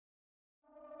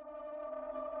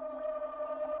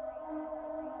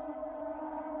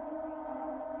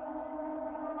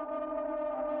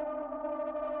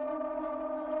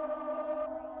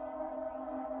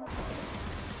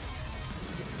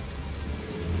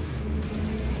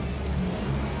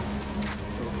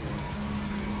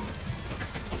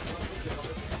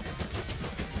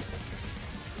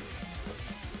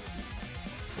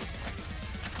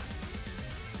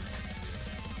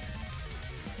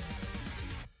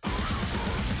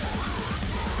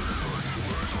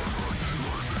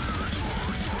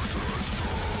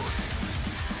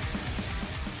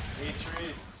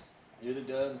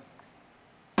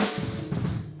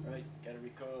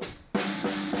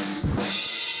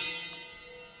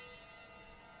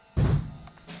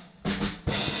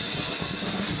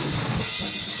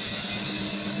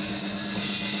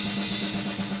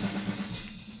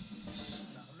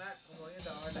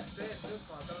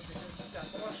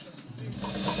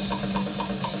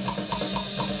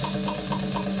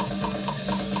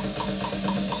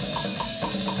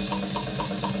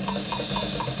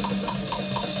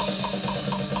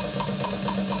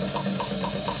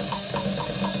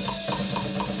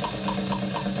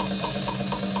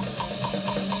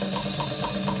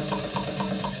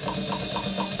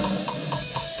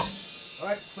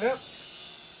prête?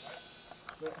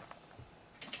 Ouais.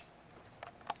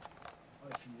 Ah,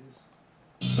 fils.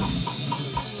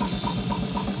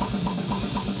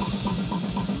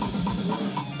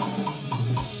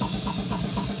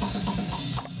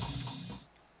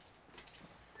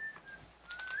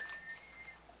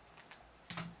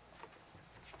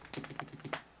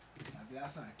 La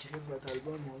glace en crise votre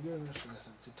album, mon gars, là. Je suis un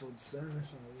petit tour du sang, là. Je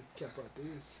suis envie de capoter.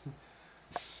 Ça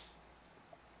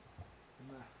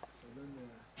donne.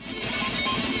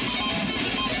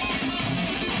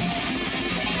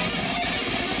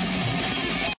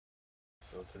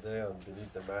 So today on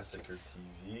Beneath the Massacre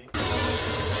TV.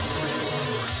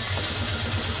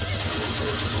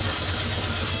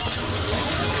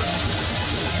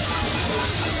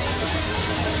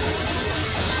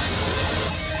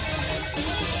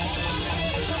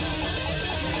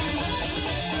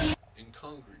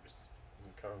 Incongruous,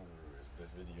 the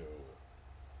video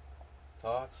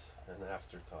thoughts and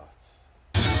afterthoughts.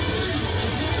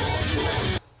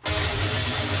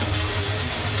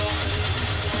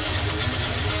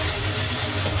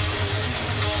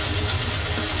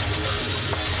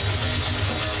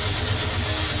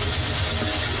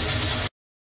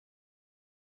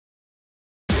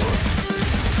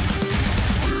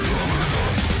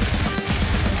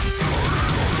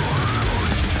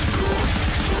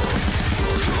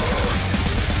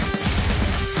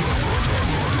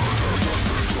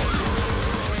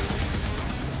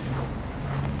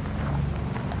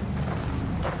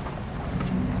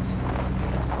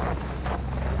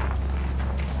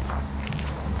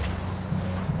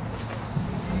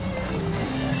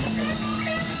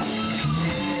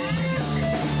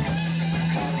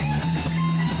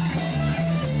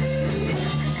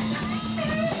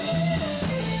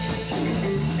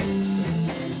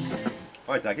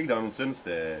 Ouais, t'as kick dans l'Austin,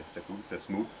 c'était cool, c'était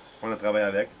smooth. On a travaillé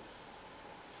avec.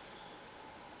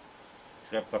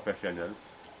 Très professionnel.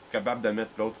 Capable de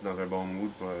mettre l'autre dans un bon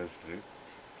mood pour enregistrer.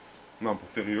 Non, pour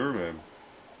sérieux, mais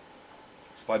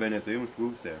super bien été, moi je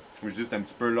trouve. Comme je dis, c'était un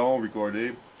petit peu long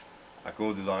recorder à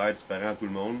cause des horaires différents à tout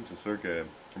le monde. C'est sûr que,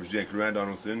 comme je dis, incluant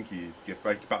Don Austin qui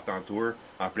part en tour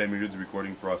en plein milieu du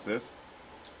recording process.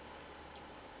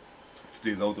 Tous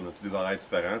les autres, on a tous des horaires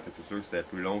différents, fait que c'est sûr que c'était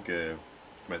plus long que,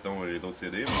 mettons, les autres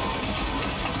CD.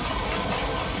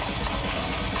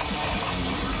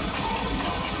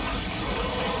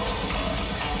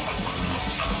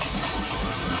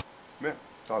 Mais,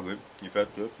 ça va, il est fait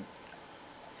là.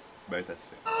 Ben, ça se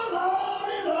fait.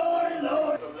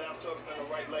 The left hook and the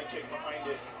right leg kick behind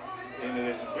it in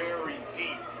this very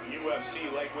deep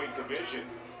UFC lightweight division.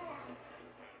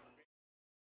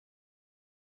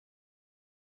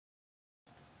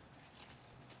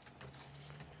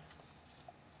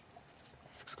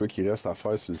 C'est quoi qu'il reste à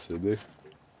faire sur le CD?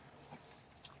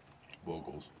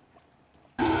 Vocals.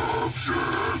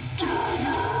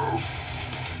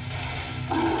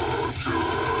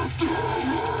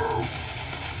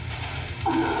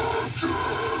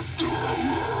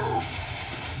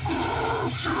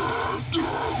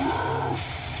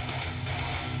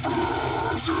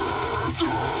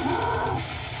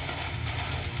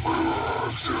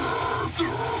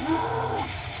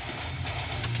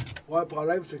 Ouais, le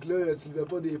problème, c'est que là, tu levais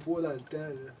pas des poids dans le temps,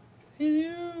 là.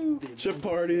 Chip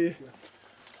party!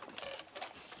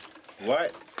 Ouais!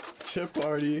 Chip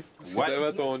party! Ce qui t'avait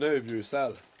à ton œil, vieux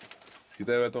sale. Ce qui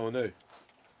t'avait à ton œil.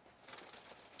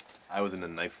 I was in a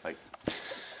knife fight.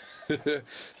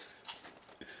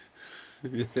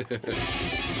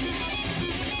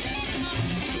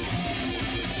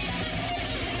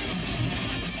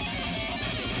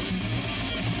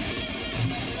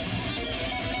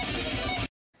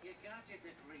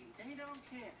 They don't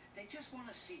care. They just want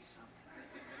to see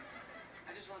something.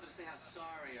 I just wanted to say how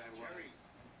sorry I was. Jerry,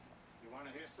 you want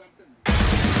to hear something?